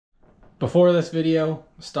Before this video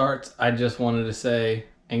starts, I just wanted to say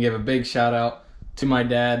and give a big shout out to my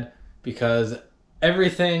dad, because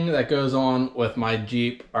everything that goes on with my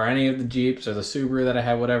Jeep or any of the Jeeps or the Subaru that I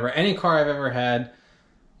have, whatever, any car I've ever had,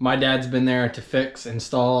 my dad's been there to fix,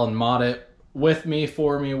 install, and mod it with me,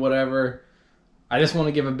 for me, whatever. I just want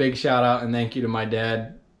to give a big shout out and thank you to my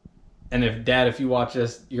dad. And if you watch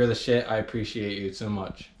this, you're the shit. I appreciate you so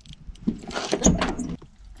much.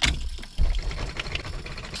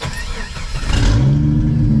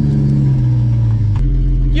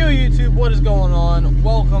 Yo YouTube, what is going on?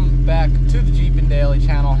 Welcome back to the Jeep and Daily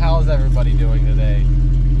channel. How's everybody doing today?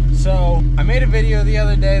 So, I made a video the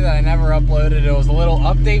other day that I never uploaded. It was a little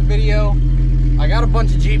update video. I got a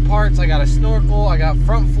bunch of Jeep parts. I got a Snorkel, I got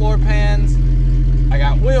front floor pans, I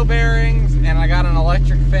got wheel bearings, and I got an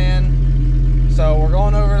electric fan. So we're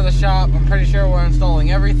going over to the shop. I'm pretty sure we're installing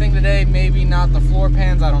everything today. Maybe not the floor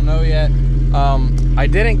pans, I don't know yet. I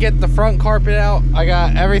didn't get the front carpet out. I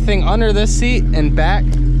got everything under this seat and back.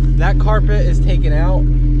 That carpet is taken out.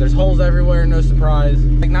 There's holes everywhere, no surprise.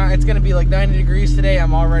 It's gonna be like 90 degrees today.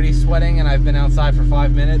 I'm already sweating and I've been outside for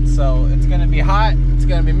 5 minutes, so it's gonna be hot, it's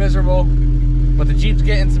gonna be miserable. But the Jeep's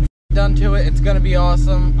getting some done to it. It's gonna be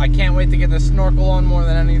awesome. I can't wait to get the Snorkel on more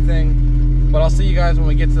than anything. But I'll see you guys when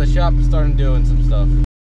we get to the shop and start doing some stuff.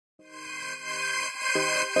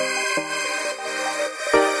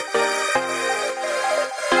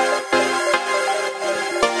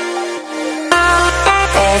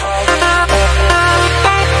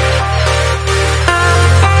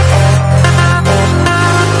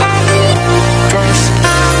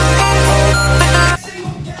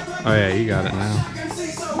 Oh yeah, you got it now.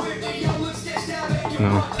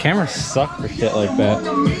 No, cameras suck for shit like that.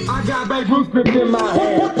 I got Babe Ruth script in my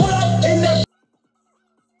hand.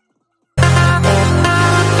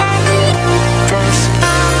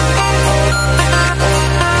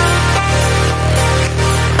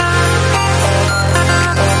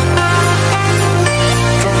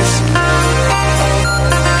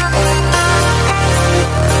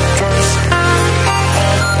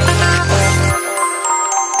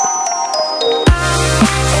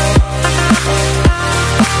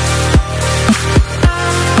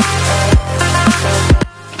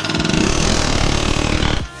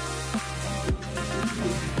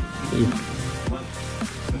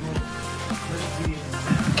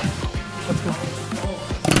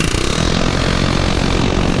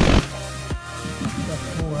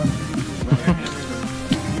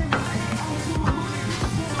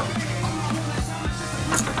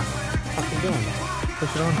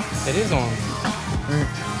 Push it on. It is on.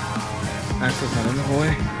 Axle's not in the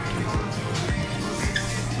way.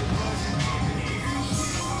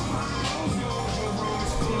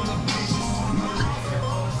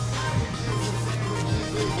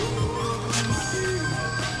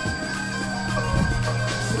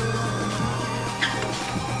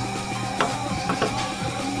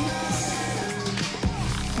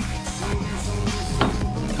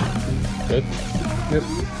 Good? Yep.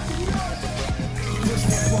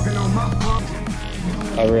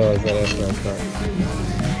 I realized that after I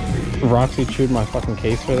started. Roxy chewed my fucking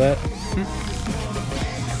case for that.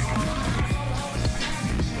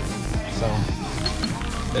 So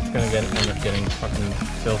it's gonna end up getting fucking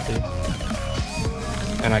filthy.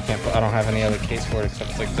 And I don't have any other case for it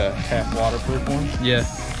except like the half waterproof one. Yeah.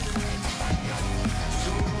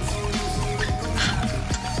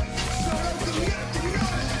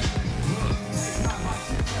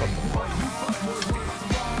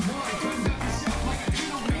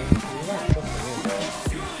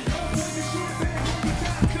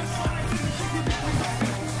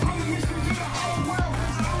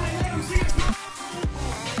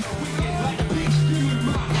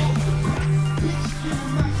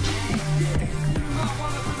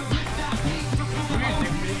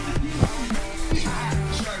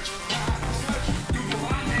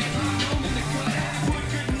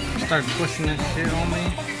 Start pushing this shit on me.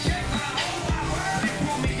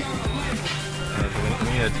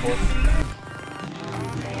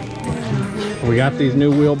 We got these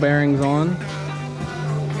new wheel bearings on.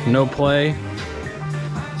 No play.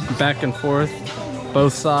 Back and forth,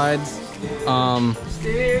 both sides.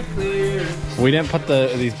 We didn't put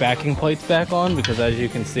these backing plates back on because, as you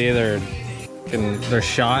can see, they're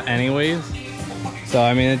shot anyways. So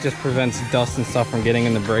I mean, it just prevents dust and stuff from getting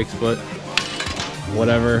in the brakes, but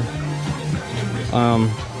whatever.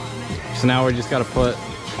 So now we just got to put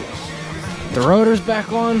the rotors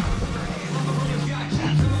back on.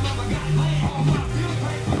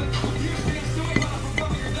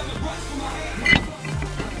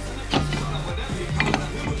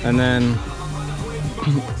 And then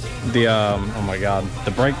the oh my god,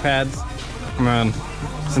 the brake pads Man,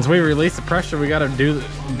 since we released the pressure, we gotta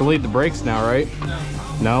bleed the brakes now, right?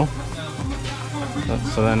 No?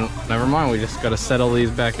 So then, never mind, we just gotta settle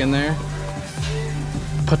these back in there.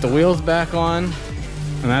 Put the wheels back on,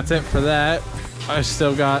 and that's it for that. I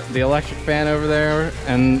still got the electric fan over there,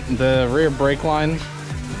 and the rear brake line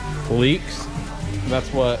leaks.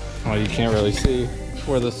 That's what, well, you can't really see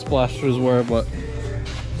where the splashers were, but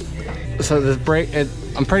so this brake,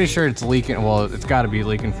 I'm pretty sure it's leaking. Well, it's got to be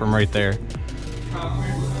leaking from right there.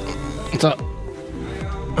 So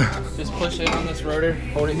just push in on this rotor,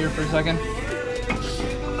 hold it here for a second.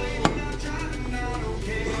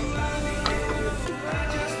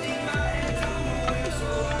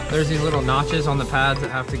 There's these little notches on the pads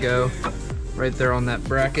that have to go right there on that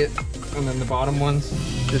bracket, and then the bottom ones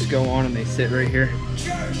just go on and they sit right here.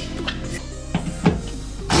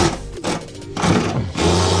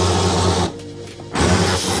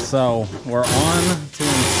 So we're on to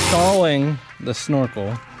installing the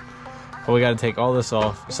Snorkel, but we got to take all this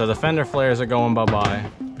off. So the fender flares are going bye-bye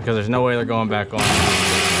because there's no way they're going back on,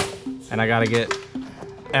 and I got to get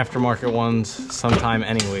aftermarket ones sometime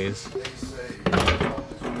anyways.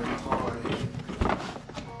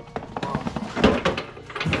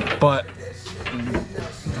 But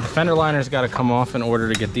the fender liner's got to come off in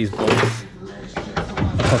order to get these bolts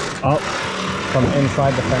hooked up from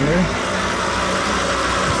inside the fender.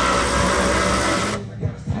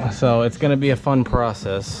 So it's going to be a fun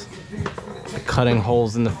process. Cutting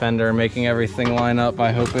holes in the fender, making everything line up.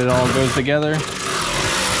 I hope it all goes together.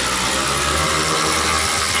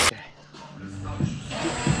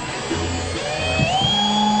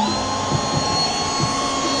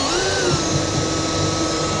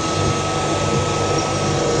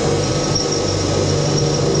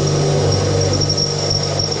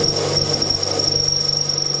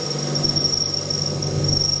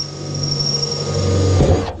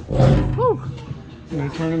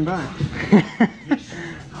 Turning back.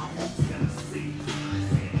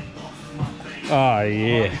 Oh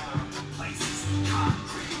yeah.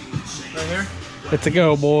 Right here? It's a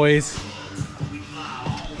go, boys.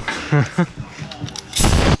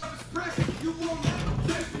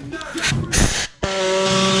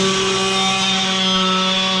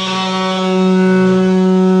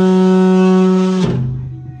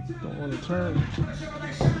 Don't want to turn.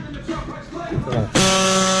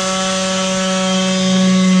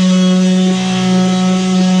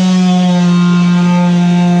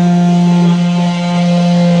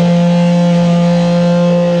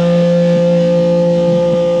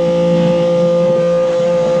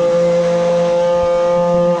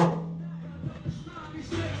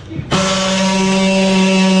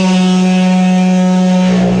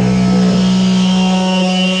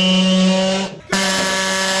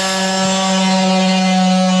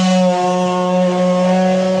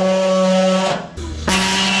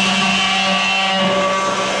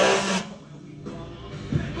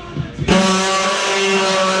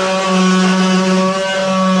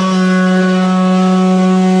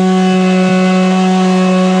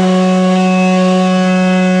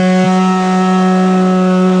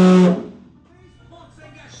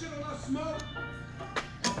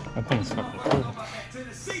 That thing's fucking cool.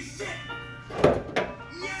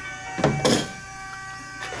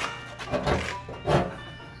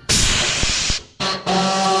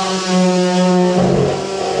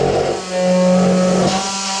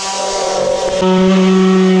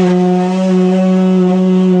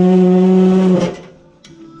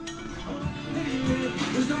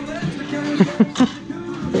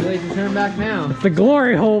 Turn back now. It's the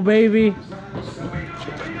glory hole, baby.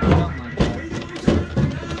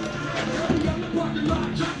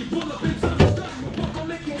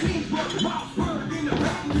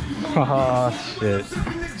 Oh shit.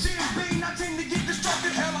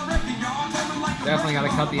 Definitely gotta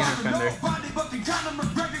cut the inner fender.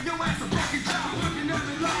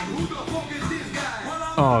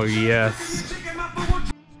 Oh yes.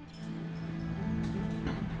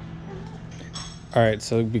 Alright,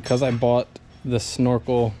 so because I bought the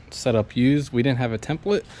Snorkel setup used, we didn't have a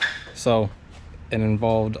template, so it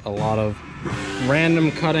involved a lot of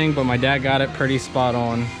random cutting, but my dad got it pretty spot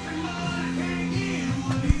on.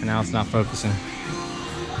 And now it's not focusing.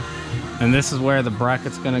 And this is where the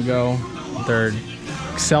bracket's gonna go. They're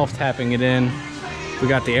self-tapping it in. We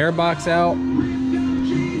got the air box out.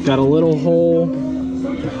 Got a little hole,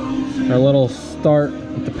 or a little start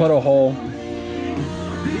to put a hole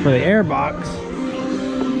for the air box.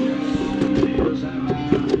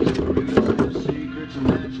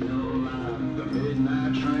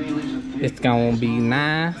 It's gonna be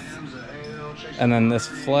nice. And then this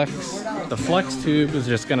flex, the flex tube is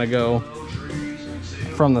just gonna go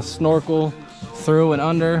from the Snorkel through and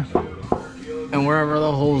under, and wherever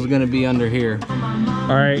the hole is going to be under here.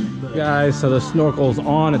 All right, guys, so the snorkel's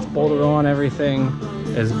on. It's bolted on. Everything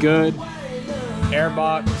is good.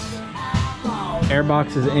 Airbox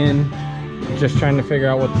is in. Just trying to figure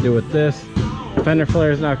out what to do with this. Fender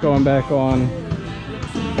flare is not going back on.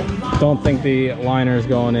 Don't think the liner is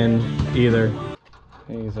going in either.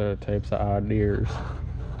 These are the types of ideas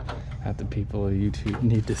that the people of YouTube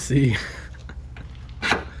need to see.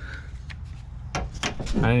 I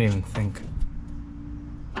didn't even think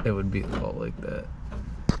it would be the bolt like that.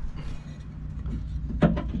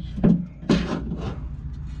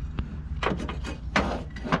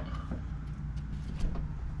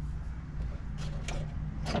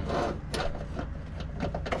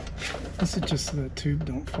 This is just so that tube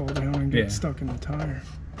don't fall down and get stuck in the tire.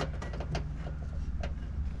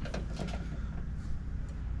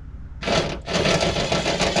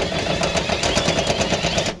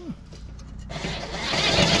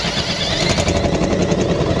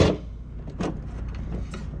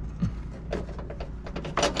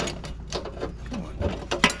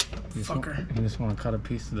 Fucker. You just want to cut a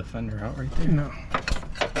piece of the fender out right there? No.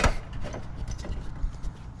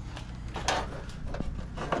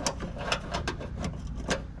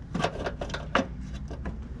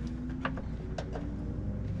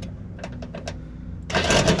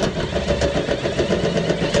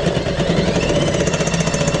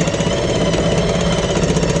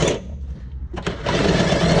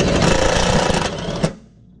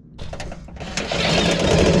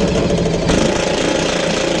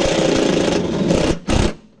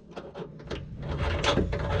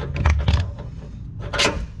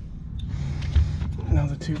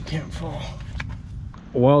 Tube can't fall.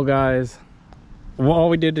 Well, guys, all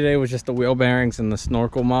we did today was just the wheel bearings and the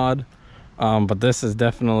snorkel mod, but this is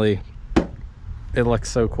definitely, it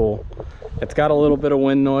looks so cool. It's got a little bit of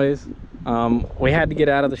wind noise. We had to get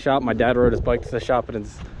out of the shop. My dad rode his bike to the shop, and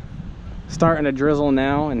it's starting to drizzle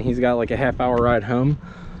now, and he's got like a half-hour ride home.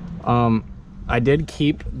 I did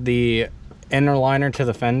keep the inner liner to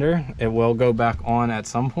the fender. It will go back on at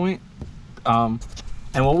some point. And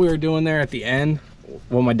what we were doing there at the end,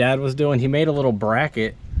 what my dad was doing, he made a little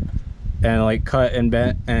bracket and like cut and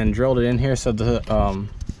bent and drilled it in here so the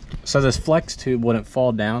so this flex tube wouldn't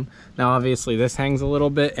fall down. Now obviously this hangs a little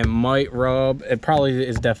bit. It might rub. It probably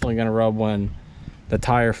is definitely going to rub when the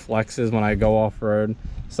tire flexes when I go off-road.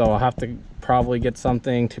 So I'll have to probably get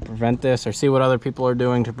something to prevent this, or see what other people are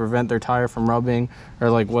doing to prevent their tire from rubbing, or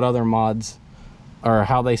like what other mods or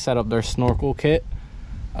how they set up their snorkel kit.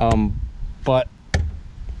 But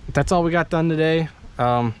that's all we got done today.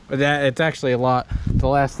 It's actually a lot. The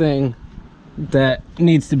last thing that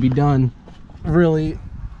needs to be done really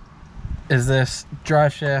is this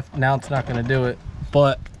drive shaft. Now it's not going to do it,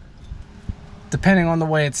 but depending on the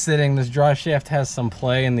way it's sitting, this drive shaft has some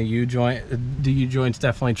play in the U-joint. The U-joint's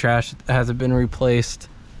definitely trash. It hasn't been replaced.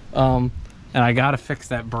 And I got to fix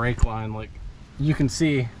that brake line. Like you can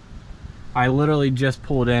see, I literally just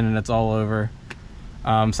pulled in and it's all over. So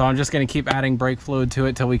I'm just going to keep adding brake fluid to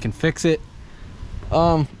it till we can fix it.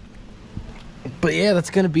 But yeah, that's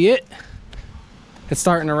gonna be it. It's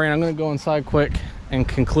starting to rain. I'm gonna go inside quick and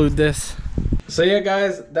conclude this. So yeah,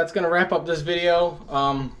 guys, that's gonna wrap up this video.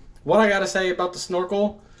 What I gotta say about the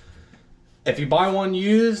snorkel, if you buy one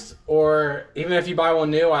used, or even if you buy one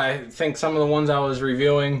new, I think some of the ones I was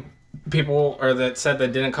reviewing, people or that said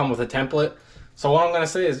that didn't come with a template. So what I'm gonna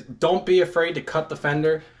say is, don't be afraid to cut the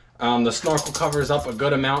fender. The snorkel covers up a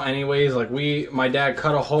good amount anyways. Like my dad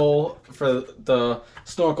cut a hole for the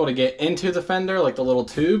snorkel to get into the fender, like the little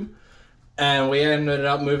tube. And we ended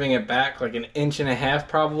up moving it back like 1.5 inches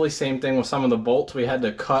probably. Same thing with some of the bolts. We had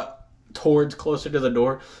to cut towards closer to the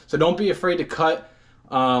door. So don't be afraid to cut.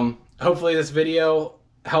 Hopefully this video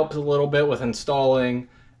helps a little bit with installing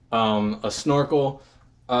a snorkel.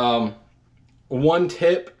 One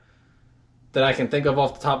tip that I can think of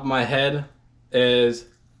off the top of my head is,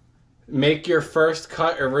 make your first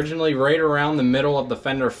cut originally right around the middle of the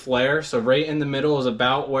fender flare. So right in the middle is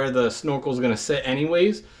about where the snorkel is going to sit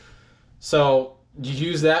anyways. So you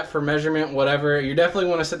use that for measurement, whatever. You definitely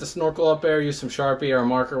want to set the snorkel up there, use some Sharpie or a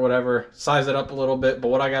marker, whatever. Size it up a little bit. But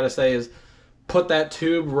what I got to say is, put that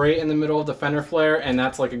tube right in the middle of the fender flare, and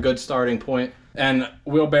that's like a good starting point. And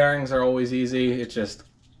wheel bearings are always easy. It's just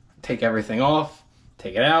take everything off,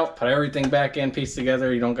 take it out, put everything back in, piece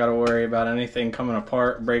together. You don't got to worry about anything coming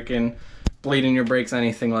apart, breaking, bleeding your brakes,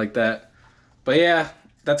 anything like that. But yeah,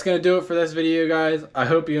 that's going to do it for this video, guys. I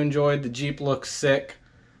hope you enjoyed. The Jeep looks sick.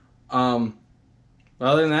 Other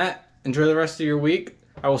than that, enjoy the rest of your week.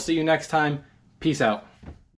 I will see you next time. Peace out.